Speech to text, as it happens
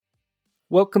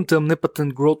Welcome to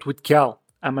Omnipotent Growth with Kal.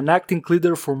 I'm an acting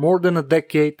leader for more than a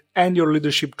decade and your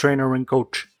leadership trainer and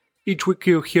coach. Each week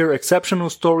you'll hear exceptional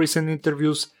stories and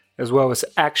interviews, as well as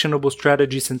actionable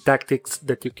strategies and tactics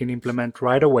that you can implement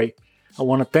right away. I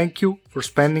want to thank you for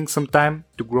spending some time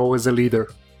to grow as a leader.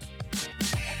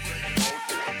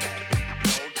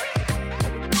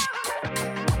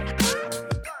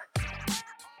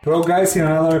 Hello guys, in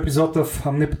another episode of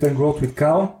Omnipotent Growth with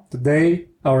Kal. Today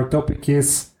our topic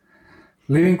is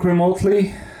living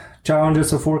remotely,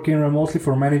 challenges of working remotely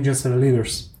for managers and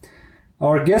leaders.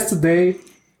 Our guest today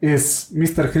is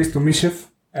Mr. Hristo Mishev,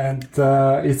 and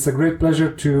it's a great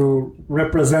pleasure to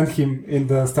represent him in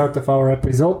the start of our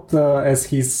episode as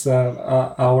he's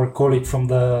our colleague from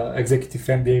the Executive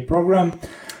MBA program.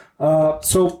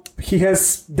 So he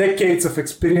has decades of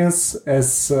experience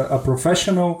as a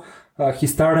professional. He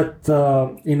started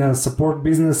in a support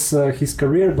business his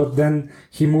career, but then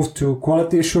he moved to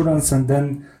quality assurance and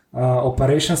then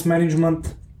operations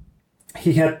management.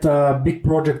 He had big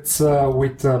projects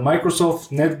with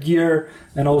Microsoft, Netgear,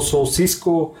 and also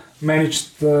Cisco,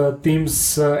 managed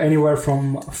teams anywhere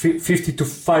from 50 to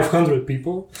 500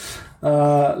 people.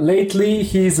 Lately,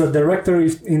 he's a director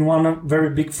in one very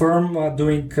big firm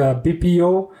doing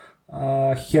BPO.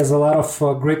 He has a lot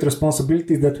of great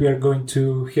responsibilities that we are going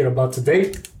to hear about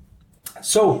today.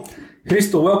 So,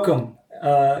 Hristo, welcome.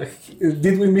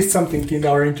 Did we miss something in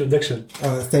our introduction?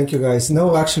 Thank you, guys.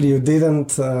 No, actually, you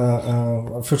didn't.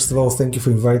 First of all, thank you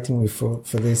for inviting me for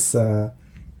this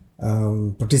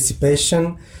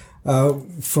participation.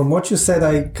 From what you said,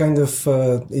 I kind of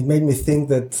it made me think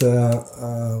that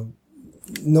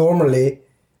normally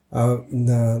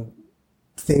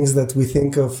things that we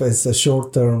think of as a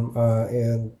short-term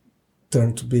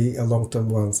turn to be a long-term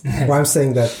ones. Why I'm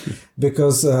saying that?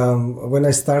 Because when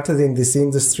I started in this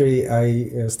industry,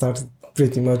 I started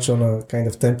pretty much on a kind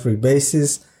of temporary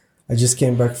basis. I just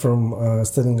came back from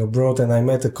studying abroad, and I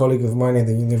met a colleague of mine at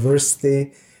the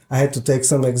university. I had to take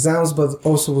some exams, but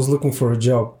also was looking for a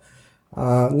job.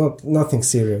 Nothing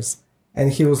serious. And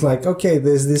he was like, okay,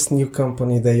 there's this new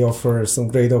company. They offer some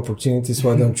great opportunities.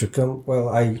 Why don't you come? Well,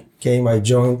 I came, I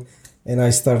joined, and I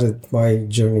started my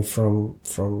journey from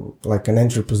like an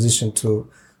entry position to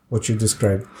what you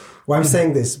described. Why I'm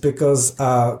saying this? Because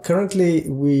currently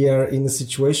we are in a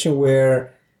situation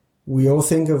where we all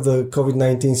think of the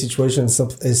COVID-19 situation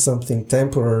as something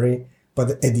temporary.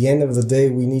 But at the end of the day,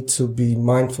 we need to be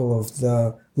mindful of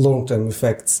the long-term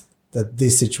effects that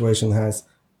this situation has.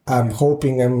 I'm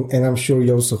hoping, and I'm sure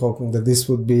you're also hoping, that this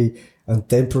would be a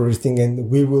temporary thing and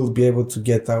we will be able to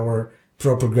get our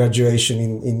proper graduation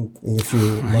in a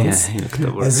few months. Yeah, in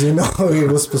October. As you know,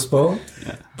 it was postponed.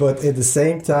 Yeah. But at the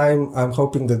same time, I'm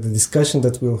hoping that the discussion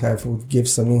that we'll have would give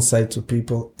some insight to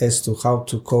people as to how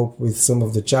to cope with some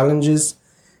of the challenges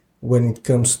when it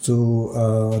comes to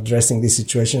addressing this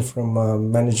situation from a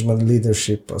management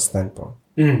leadership standpoint.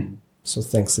 So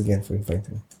thanks again for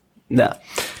inviting me. Yeah.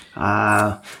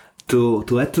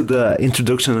 To add to the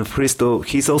introduction of Hristo,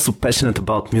 he's also passionate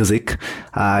about music.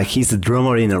 He's a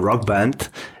drummer in a rock band,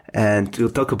 and we'll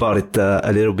talk about it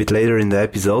a little bit later in the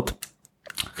episode.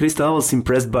 Hristo, I was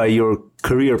impressed by your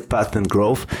career path and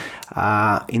growth.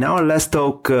 In our last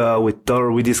talk with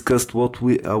Thor, we discussed what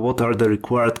are the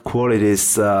required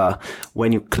qualities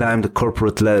when you climb the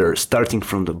corporate ladder, starting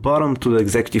from the bottom to the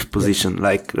executive position,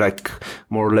 like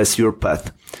more or less your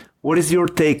path. What is your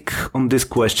take on this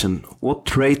question? What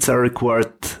traits are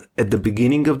required at the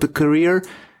beginning of the career,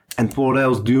 and what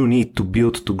else do you need to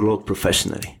build to grow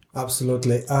professionally?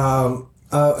 Absolutely.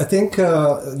 I think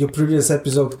your previous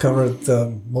episode covered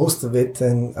most of it,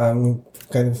 and I'm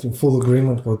kind of in full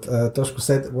agreement with what Toshko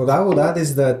said. What I would add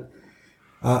is that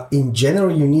in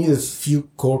general, you need a few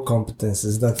core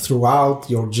competences that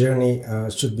throughout your journey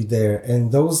should be there,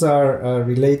 and those are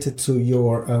related to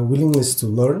your willingness to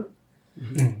learn,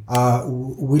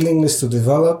 willingness to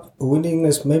develop,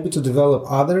 willingness maybe to develop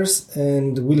others,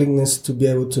 and willingness to be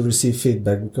able to receive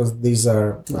feedback, because these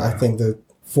are, I think, the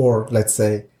four, let's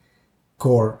say,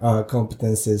 core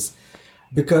competencies.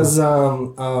 Because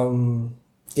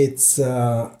it's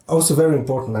also very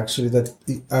important, actually, that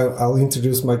I'll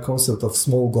introduce my concept of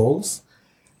small goals,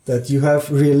 that you have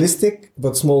realistic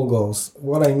but small goals.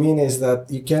 What I mean is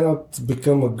that you cannot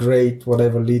become a great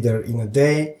whatever leader in a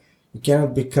day. You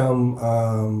cannot become,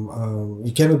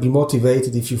 you cannot be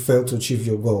motivated if you fail to achieve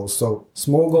your goals. So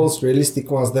small goals,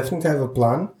 realistic ones, definitely have a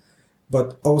plan,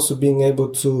 but also being able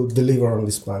to deliver on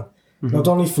this plan. Not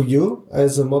only for you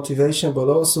as a motivation, but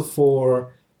also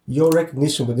for your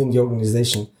recognition within the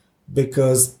organization,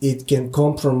 because it can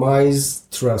compromise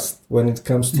trust when it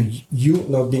comes to you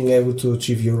not being able to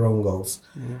achieve your own goals,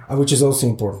 which is also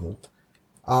important.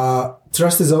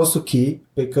 Trust is also key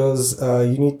because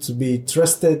you need to be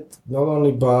trusted not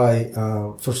only by,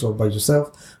 first of all, by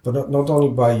yourself, but not only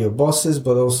by your bosses,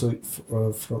 but also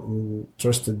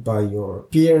trusted by your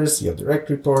peers, your direct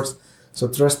reports. So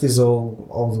trust is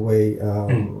all the way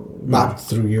mapped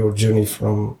through your journey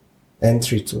from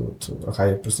entry to a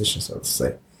higher position, so to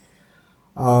say.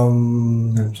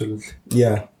 Absolutely.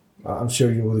 Yeah, I'm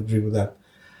sure you will agree with that.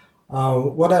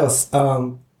 What else?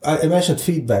 I mentioned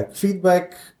feedback.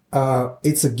 Feedback,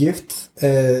 it's a gift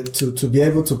to be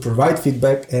able to provide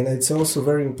feedback, and it's also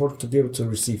very important to be able to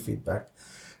receive feedback.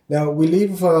 Now, we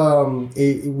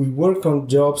work on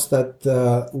jobs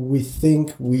that we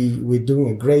think we're doing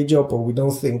a great job, or we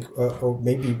don't think, or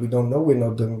maybe we don't know we're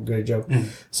not doing a great job.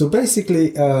 So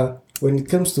basically, when it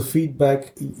comes to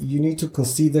feedback, you need to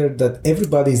consider that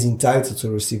everybody is entitled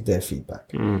to receive their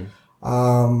feedback.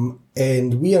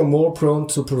 And we are more prone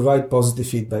to provide positive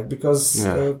feedback because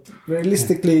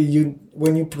realistically,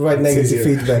 when you provide negative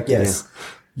feedback,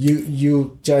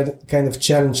 you kind of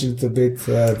challenge a little bit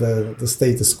the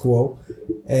status quo,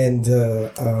 and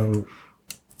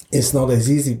it's not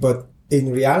as easy. But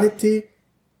in reality,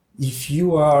 if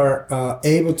you are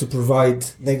able to provide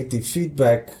negative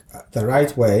feedback the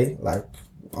right way, like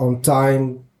on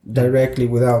time, directly,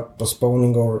 without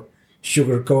postponing or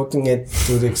sugarcoating it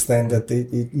to the extent that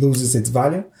it loses its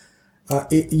value,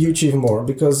 you achieve more,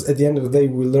 because at the end of the day,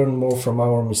 we learn more from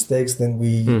our mistakes than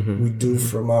we do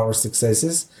from our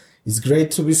successes. It's great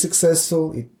to be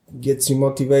successful. It gets you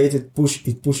motivated,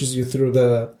 it pushes you through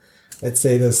the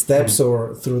steps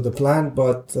or through the plan,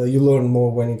 but you learn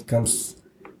more when it comes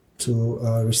to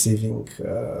receiving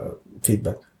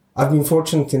feedback. I've been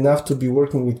fortunate enough to be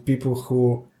working with people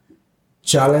who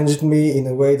challenged me in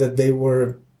a way that they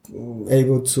were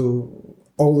able to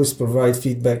always provide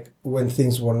feedback when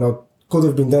things could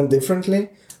have been done differently,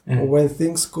 or when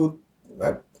things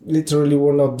literally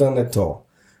were not done at all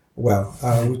well,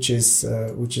 which is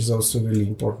also really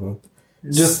important.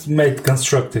 Just made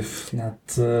constructive,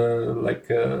 not like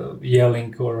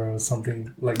yelling or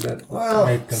something like that.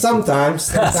 Well,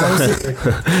 sometimes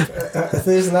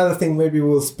there's another thing, maybe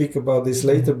we'll speak about this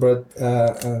later, but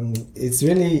it's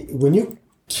really, when you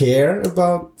care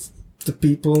about the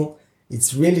people,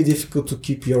 it's really difficult to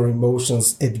keep your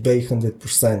emotions at bay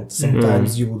 100%.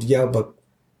 Sometimes you would yell, but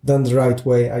done the right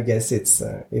way, I guess it's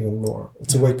even more.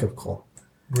 It's a wake-up call.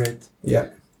 Great. Yeah.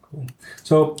 Cool.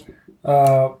 So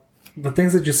the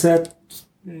things that you said,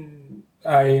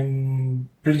 I'm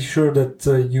pretty sure that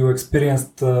you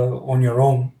experienced on your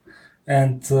own.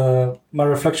 And my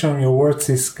reflection on your words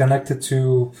is connected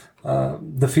to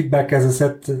the feedback. As I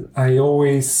said, I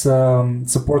always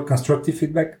support constructive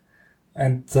feedback.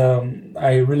 And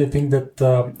I really think that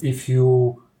if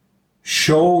you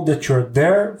show that you're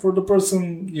there for the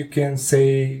person, you can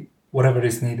say whatever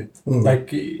is needed. Like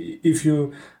if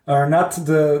you are not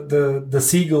the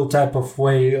seagull type of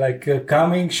way, like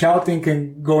coming, shouting,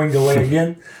 and going away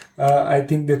again, I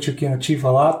think that you can achieve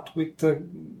a lot with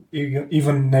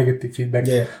even negative feedback.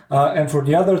 Yeah. And for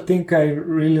the other thing, I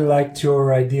really liked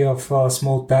your idea of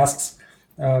small tasks.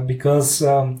 Because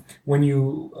when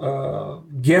you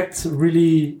get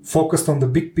really focused on the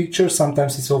big picture,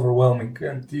 sometimes it's overwhelming,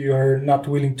 and you're not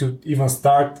willing to even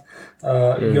start.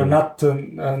 You're not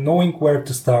knowing where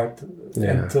to start,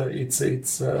 and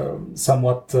it's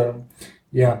somewhat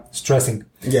stressing.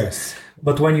 Yes.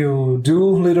 But when you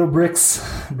do little bricks,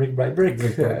 brick by brick,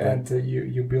 and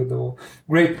you build the wall.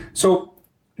 Great. So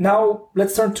now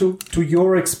let's turn to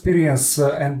your experience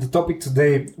and the topic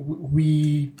today.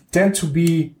 We tend to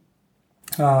be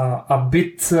a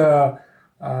bit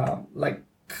like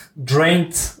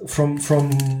drained from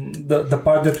the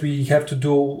part that we have to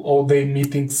do all day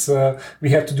meetings. We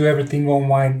have to do everything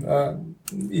online.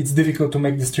 It's difficult to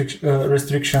make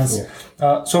restrictions.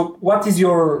 Yeah. So what is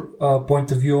your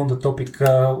point of view on the topic?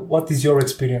 What is your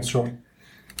experience, Romy?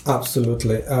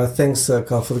 Absolutely. Thanks,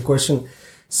 Kal, for the question.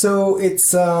 So we've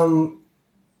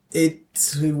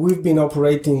been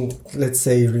operating, let's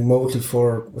say, remotely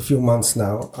for a few months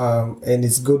now, and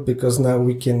it's good because now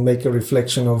we can make a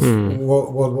reflection of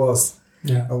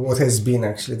what has been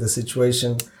actually the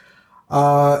situation.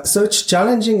 So it's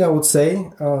challenging, I would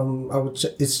say.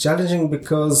 It's challenging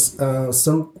because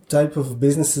some type of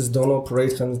businesses don't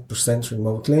operate 100%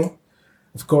 remotely.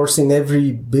 Of course, in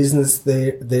every business,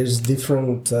 there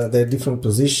are different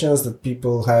positions that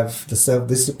people have the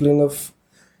self-discipline of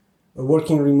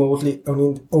working remotely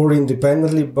or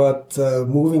independently, but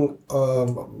moving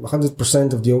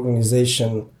 100% of the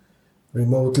organization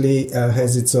remotely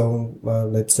has its own,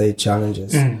 let's say,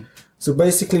 challenges. So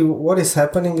basically what is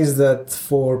happening is that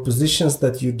for positions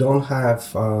that you don't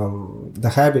have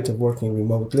the habit of working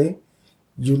remotely,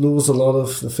 you lose a lot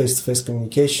of the face-to-face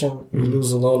communication. You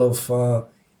lose a lot of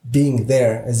being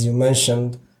there, as you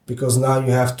mentioned, because now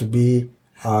you have to be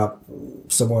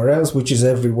somewhere else, which is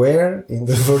everywhere in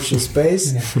the virtual space,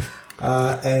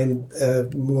 and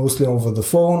mostly over the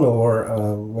phone or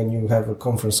when you have a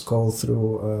conference call through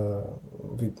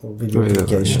video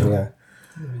application.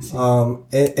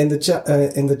 And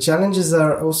the challenges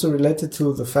are also related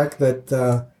to the fact that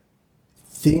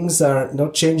things are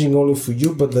not changing only for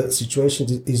you, but the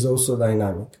situation is also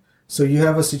dynamic. So you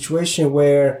have a situation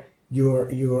where you're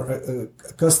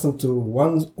accustomed to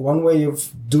one way of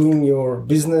doing your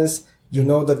business. You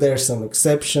know that there are some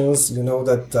exceptions. You know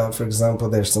that, for example,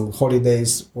 there's some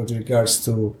holidays with regards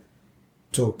to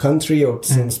a country or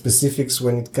some specifics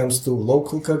when it comes to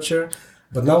local culture.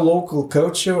 But now local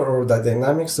culture or the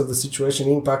dynamics of the situation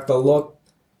impact a lot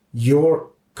your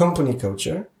company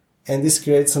culture. And this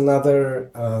creates another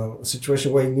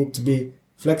situation where you need to be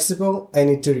flexible, and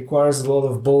it requires a lot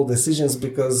of bold decisions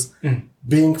because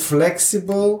being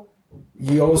flexible,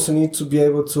 you also need to be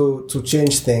able to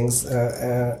change things.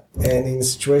 And in a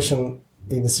situation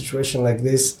like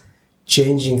this,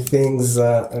 changing things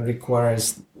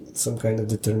requires some kind of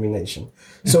determination.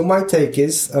 So my take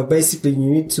is basically you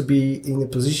need to be in a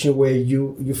position where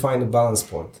you find a balance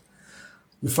point.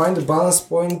 You find a balance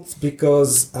point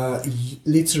because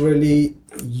literally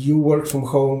you work from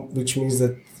home, which means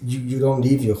that you don't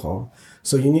leave your home.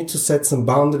 So you need to set some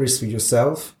boundaries for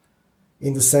yourself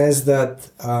in the sense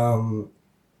that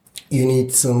you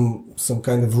need some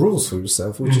kind of rules for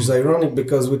yourself, which is ironic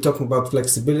because we're talking about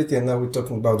flexibility and now we're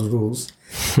talking about rules.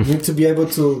 You need to be able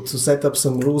to set up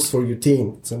some rules for your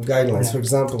team, some guidelines. For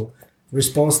example,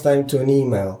 response time to an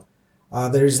email.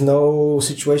 There is no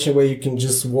situation where you can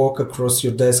just walk across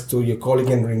your desk to your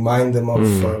colleague and remind them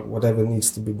of whatever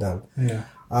needs to be done.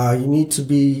 You need to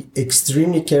be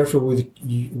extremely careful with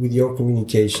your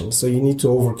communication. So you need to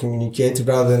over-communicate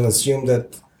rather than assume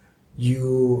that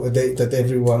that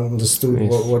everyone understood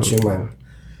what you meant.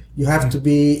 You have to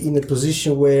be in a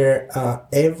position where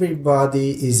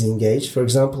everybody is engaged. For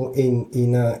example,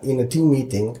 in a team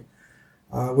meeting,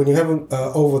 when you have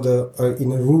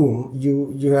in a room,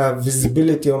 you have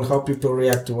visibility on how people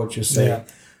react to what you say.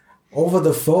 Over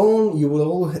the phone, you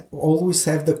will always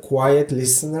have the quiet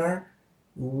listener,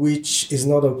 which is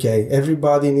not okay.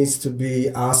 Everybody needs to be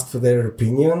asked for their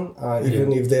opinion,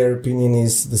 even if their opinion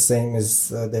is the same as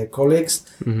their colleagues.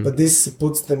 But this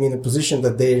puts them in a position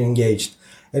that they're engaged.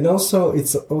 And also,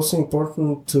 it's also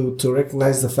important to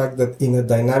recognize the fact that in a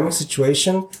dynamic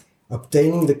situation,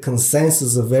 obtaining the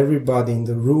consensus of everybody in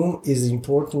the room is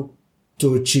important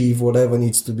to achieve whatever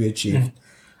needs to be achieved.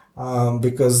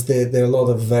 Because there are a lot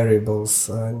of variables,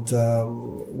 and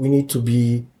we need to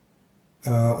be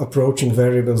approaching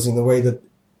variables in a way that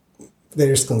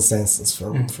there is consensus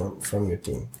from your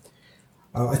team.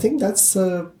 I think that's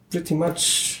pretty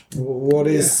much what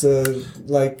is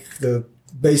like the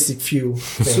basic few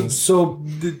things. So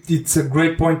it's a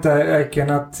great point. I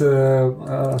cannot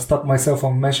stop myself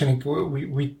from mentioning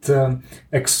with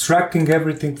extracting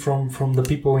everything from the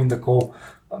people in the call.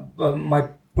 My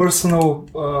personal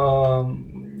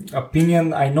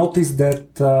opinion, I noticed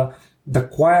that the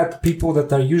quiet people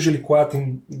that are usually quiet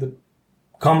in the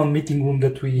common meeting room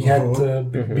that we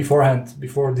had beforehand,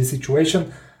 before this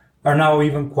situation, are now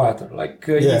even quieter. Like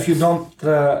if you don't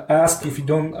ask, if you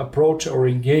don't approach or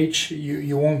engage,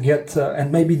 you won't get,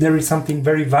 and maybe there is something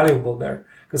very valuable there.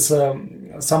 Because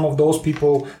some of those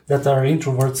people that are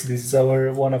introverts, this is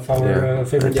one of our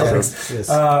favorite topics,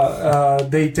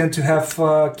 they tend to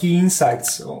have key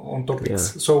insights on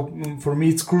topics. So for me,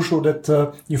 it's crucial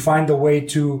that you find a way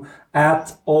to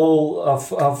add all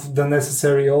of the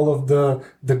necessary, all of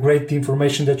the great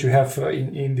information that you have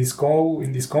in this call,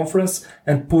 in this conference,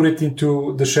 and put it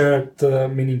into the shared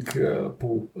meaning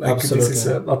pool. Like Absolutely. This is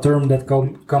a term that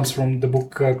comes from the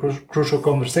book Crucial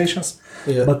Conversations.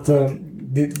 But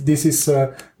this is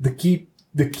the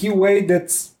key way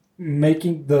that's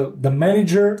making the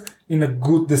manager in a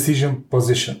good decision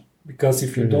position. Because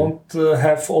if you don't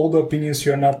have all the opinions,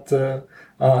 you're not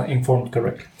informed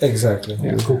correctly. Exactly.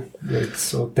 Yeah, cool. Great.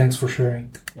 So thanks for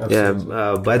sharing. Yeah.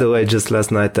 By the way, just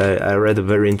last night I read a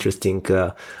very interesting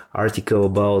article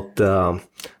about the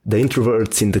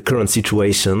introverts in the current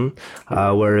situation,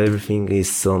 where everything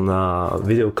is on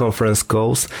video conference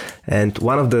calls, and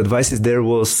one of the advices there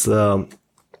was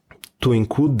to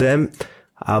include them,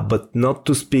 but not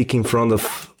to speak in front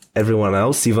of everyone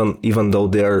else, even though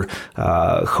they're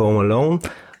home alone,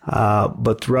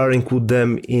 but rather include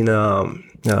them in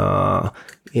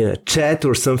in a chat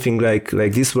or something like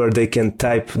this, where they can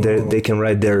type they can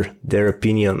write their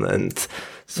opinion, and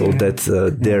so that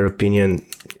their opinion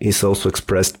is also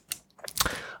expressed.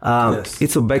 Yes.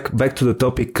 It's back to the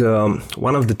topic.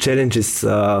 One of the challenges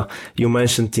you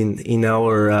mentioned in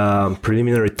our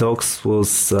preliminary talks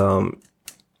was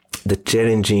the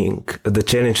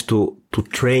challenge to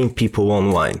train people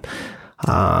online.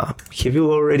 Have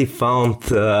you already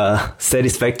found a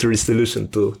satisfactory solution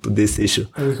to this issue?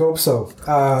 We hope so.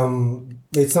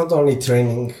 It's not only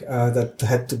training that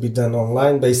had to be done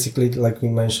online. Basically, like we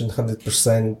mentioned,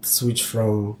 100% switch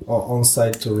from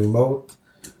on-site to remote.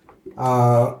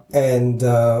 And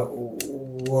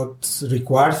what's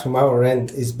required from our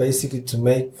end is basically to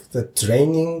make the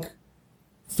training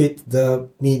fit the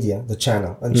media, the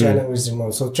channel. And channel is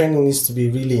remote. So training needs to be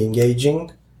really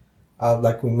engaging.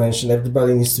 Like we mentioned,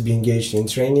 everybody needs to be engaged in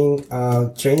training.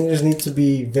 Trainers need to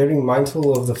be very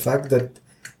mindful of the fact that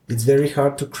it's very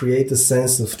hard to create a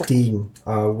sense of team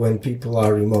when people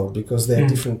are remote, because they're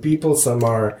different people. Some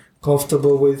are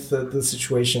comfortable with the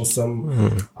situation.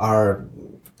 Some are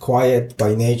quiet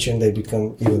by nature and they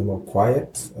become even more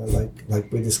quiet,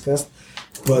 like we discussed.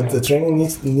 But the training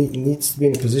needs to be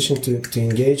in a position to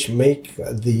engage, make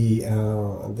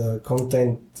the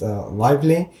content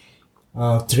lively.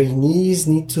 Trainees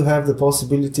need to have the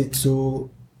possibility to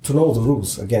know the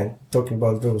rules. Again, talking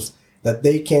about rules, that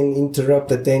they can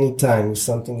interrupt at any time if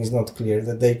something is not clear,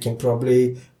 that they can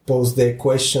probably pose their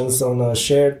questions on a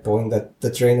shared point that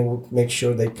the trainer would make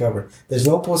sure they cover. There's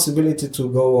no possibility to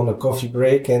go on a coffee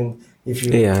break and if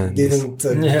you didn't get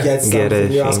something,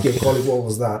 you ask your colleague, what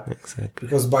was that? Exactly.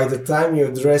 Because by the time you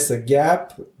address a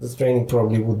gap, the training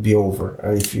probably would be over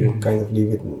if you kind of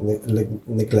leave it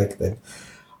neglected.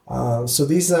 So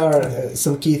these are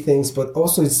some key things, but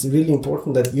also it's really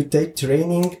important that you take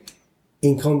training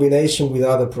in combination with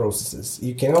other processes.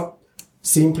 You cannot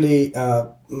simply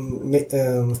think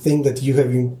that you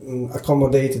have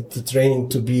accommodated the training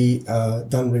to be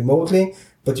done remotely,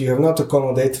 but you have not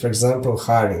accommodated, for example,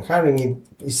 hiring. Hiring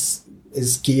is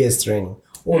key as training,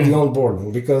 or the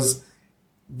onboarding, because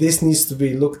this needs to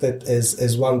be looked at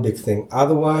as one big thing.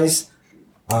 Otherwise,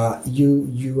 you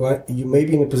may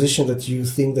be in a position that you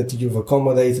think that you've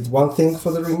accommodated one thing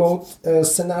for the remote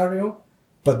scenario,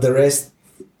 but the rest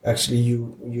actually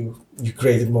you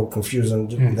created more confusion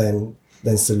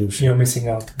than solution. You're missing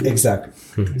out. Exactly.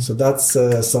 So that's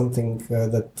something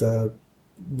that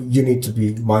you need to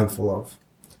be mindful of.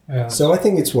 Yeah. So I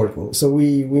think it's working. So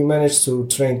we managed to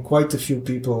train quite a few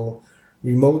people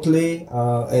remotely,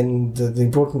 and the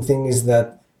important thing is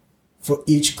that for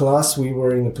each class we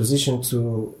were in a position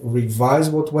to revise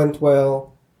what went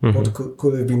well, what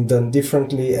could have been done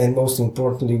differently, and most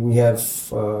importantly we have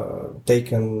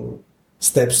taken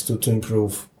steps to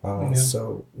improve.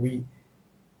 So we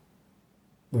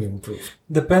improve.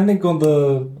 Depending on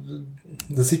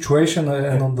the situation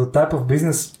and on the type of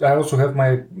business, I also have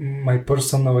my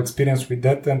personal experience with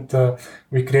that, and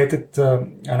we created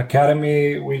an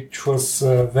academy which was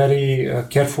very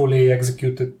carefully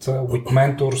executed with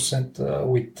mentors and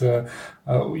with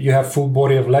you have full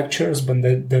body of lectures, but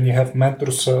then you have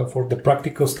mentors for the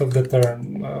practical stuff that are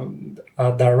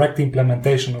a direct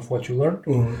implementation of what you learned.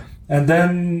 And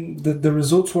then the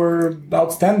results were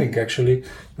outstanding, actually.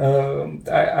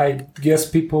 I guess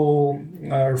people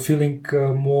are feeling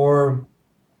more,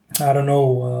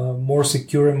 more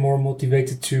secure and more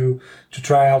motivated to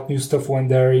try out new stuff when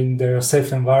they're in their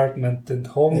safe environment at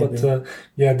home. Maybe. But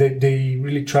they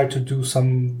really try to do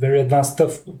some very advanced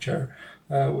stuff, which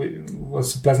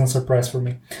was a pleasant surprise for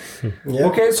me. Yeah,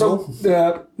 okay, so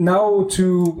now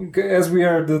as we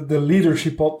are the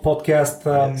leadership podcast,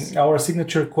 our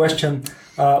signature question,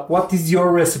 what is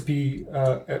your recipe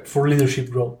for leadership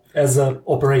growth as an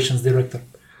operations director?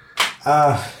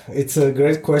 It's a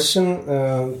great question.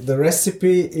 The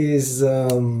recipe is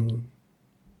you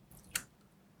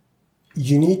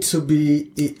need to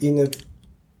be in a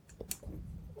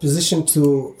position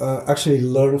to actually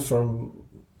learn from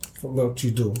what you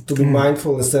do, to be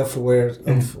mindful and self-aware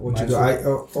of what you do. I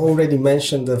already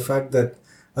mentioned the fact that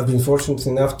I've been fortunate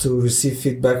enough to receive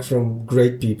feedback from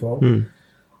great people,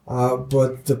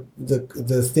 but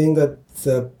the thing that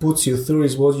puts you through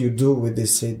is what you do with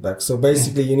this feedback. So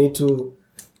basically you need to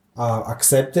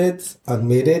accept it,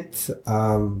 admit it,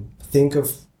 think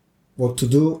of what to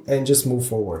do, and just move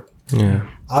forward.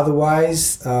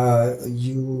 Otherwise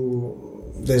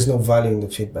there's no value in the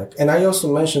feedback. And I also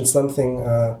mentioned something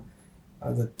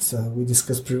that we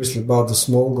discussed previously about the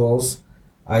small goals.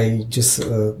 I just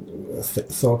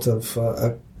thought of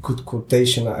a good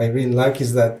quotation I really like,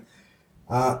 is that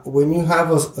when you have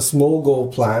a small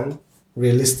goal plan,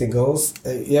 realistic goals,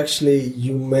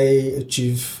 you may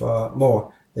achieve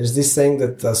more. There's this saying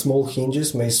that small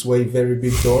hinges may sway very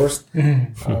big doors,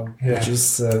 which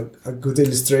is a good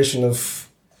illustration of...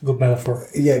 Good metaphor.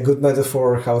 Yeah, good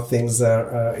metaphor how things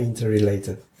are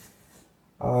interrelated.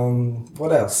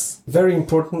 What else? Very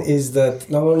important is that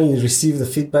not only receive the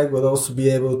feedback, but also be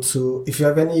able to, if you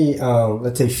have any,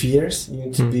 let's say, fears, you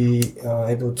need to be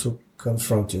able to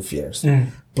confront your fears.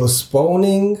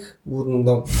 Postponing would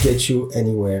not get you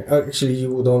anywhere. Actually,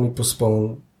 you would only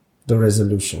postpone the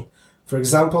resolution. For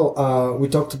example, we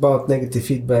talked about negative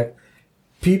feedback.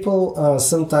 People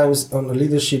sometimes on a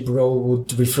leadership role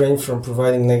would refrain from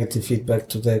providing negative feedback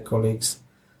to their colleagues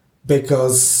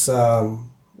because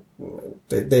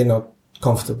they're not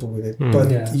comfortable with it.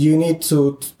 But you need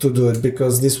to do it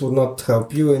because this will not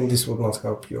help you and this will not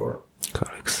help your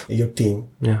colleagues, your team.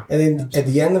 Yeah. And then at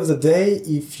the end of the day,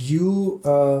 if you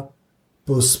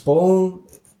postpone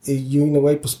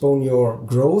your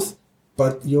growth,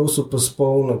 but you also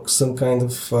postpone some kind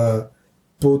of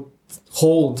put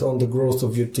hold on the growth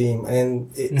of your team.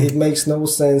 And it makes no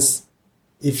sense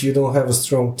if you don't have a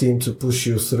strong team to push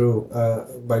you through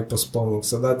by postponing.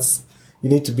 So you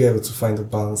need to be able to find a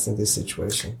balance in this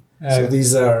situation. So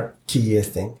these are key, I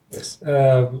think. Yes.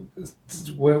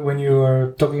 When you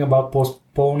are talking about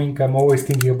postponing, I'm always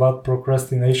thinking about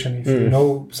procrastination. If you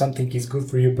know something is good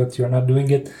for you, but you're not doing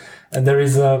it. And there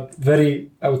is a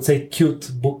very, I would say,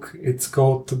 cute book. It's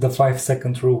called The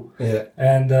 5-Second Rule. Yeah.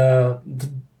 And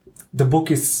the book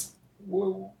is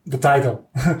the title.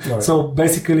 Right. So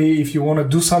basically, if you want to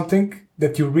do something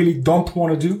that you really don't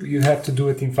want to do, you have to do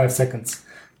it in 5 seconds.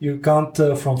 You count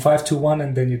from 5 to 1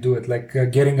 and then you do it, like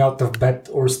getting out of bed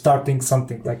or starting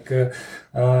something. Like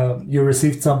you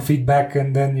received some feedback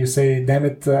and then you say, damn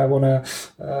it, I want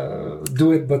to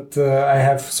do it, but I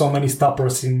have so many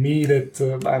stoppers in me that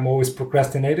I'm always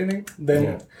procrastinating it.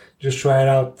 Then just try it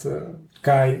out.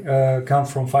 Count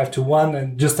from 5 to 1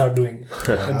 and just start doing it.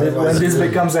 And then when this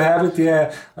becomes a habit,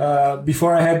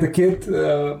 before I had the kid,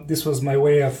 this was my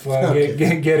way of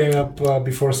getting up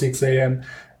before 6 a.m.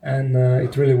 And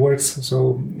it really works.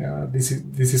 So this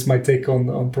is my take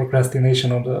on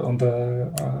procrastination on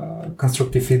the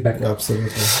constructive feedback.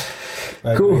 Absolutely.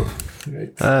 Cool.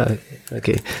 Great.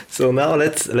 Okay. So now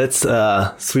let's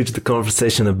switch the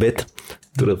conversation a bit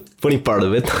to the funny part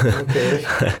of it. Okay.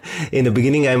 In the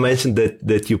beginning, I mentioned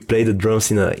that you play the drums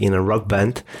in a rock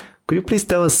band. Could you please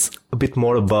tell us a bit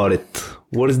more about it?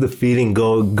 What is the feeling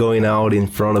going out in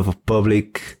front of a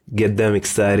public, get them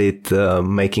excited,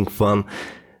 making fun?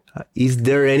 Is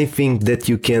there anything that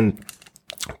you can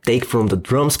take from the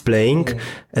drums playing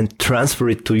and transfer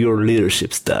it to your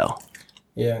leadership style?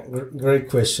 Yeah, great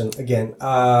question. Again,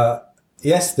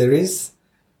 yes, there is.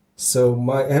 So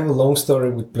I have a long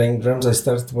story with playing drums. I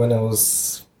started when I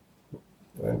was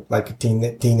like a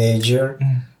teenager.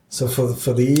 So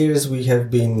for the years we have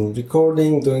been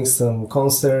recording, doing some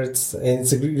concerts, and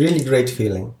it's a really great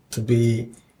feeling to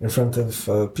be in front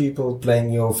of people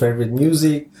playing your favorite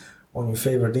music on your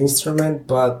favorite instrument,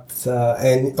 but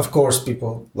and of course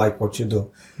people like what you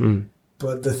do.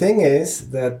 But the thing is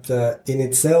that in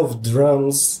itself,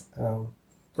 drums,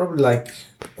 probably like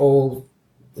all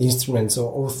instruments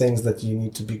or all things that you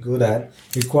need to be good at,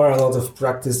 require a lot of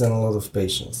practice and a lot of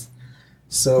patience.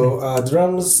 So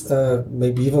drums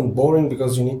may be even boring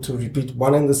because you need to repeat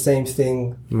one and the same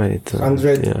thing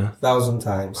 100,000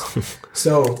 times.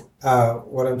 So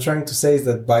what I'm trying to say is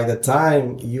that by the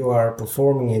time you are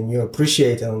performing and you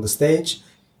appreciate it on the stage,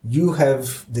 you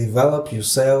have developed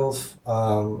yourself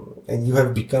and you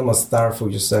have become a star for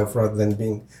yourself rather than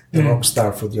being the rock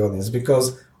star for the audience,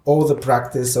 because all the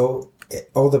practice, all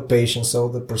the patience, all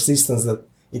the persistence that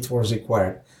it was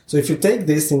required. So if you take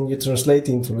this and you translate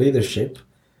it into leadership,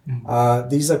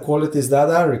 these are qualities that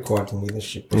are required in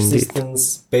leadership.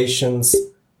 Persistence, patience,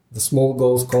 the small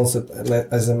goals concept.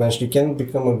 As I mentioned, you can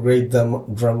become a great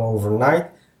drummer overnight.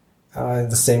 In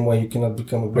the same way, you cannot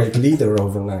become a great leader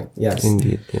overnight. Yes,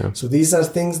 indeed. Yeah. So these are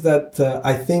things that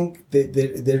I think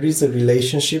there is a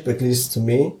relationship, at least to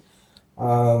me,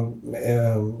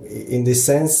 in this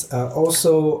sense.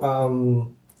 Also,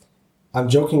 I'm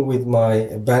joking with my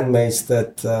bandmates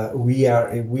that we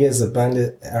as a band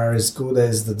are as good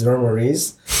as the drummer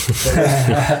is. But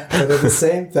at the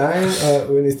same time,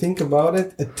 when you think about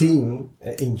it, a team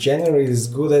in general is as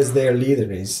good as their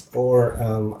leader is, or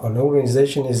an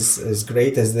organization is as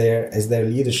great as their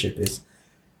leadership is,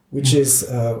 which is,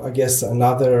 I guess,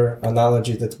 another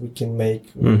analogy that we can make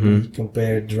when we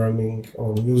compare drumming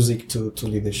or music to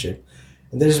leadership.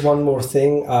 And there's one more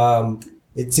thing.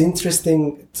 it's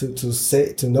interesting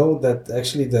to know that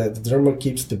actually the drummer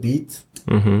keeps the beat,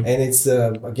 and it's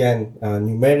again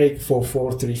numeric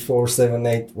 4/4, 3/4,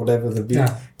 7/8, whatever the beat.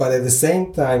 Yeah. But at the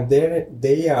same time,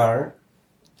 they are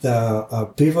the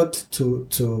pivot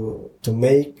to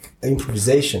make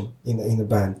improvisation in a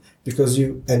band, because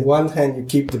you, on one hand, you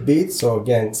keep the beat, so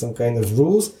again some kind of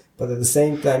rules, but at the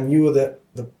same time you are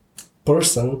the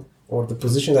person or the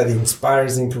position that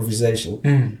inspires improvisation,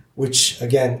 which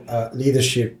again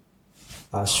leadership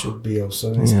should be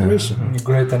also an inspiration. Yeah.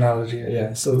 Great analogy.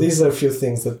 Yeah. So these are a few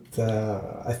things that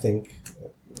I think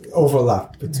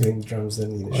overlap between drums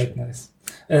and leadership. Quite nice.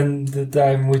 And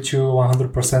I'm with you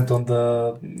 100% on the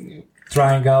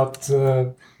trying out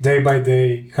day by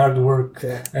day hard work,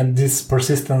 and this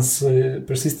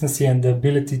persistency and the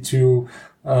ability to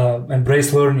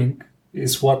embrace learning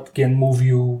is what can move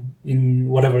you in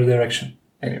whatever direction.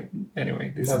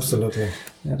 Anyway, this absolutely.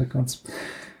 Is the concept.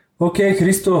 Okay,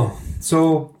 Hristo. So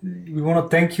we want to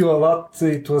thank you a lot.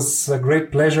 It was a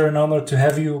great pleasure and honor to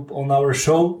have you on our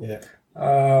show. Yeah.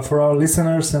 For our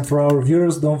listeners and for our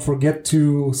viewers, don't forget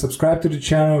to subscribe to the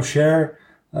channel, share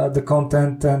the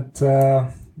content, and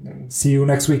see you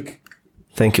next week.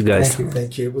 Thank you, guys.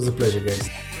 Thank you. It was a pleasure, guys.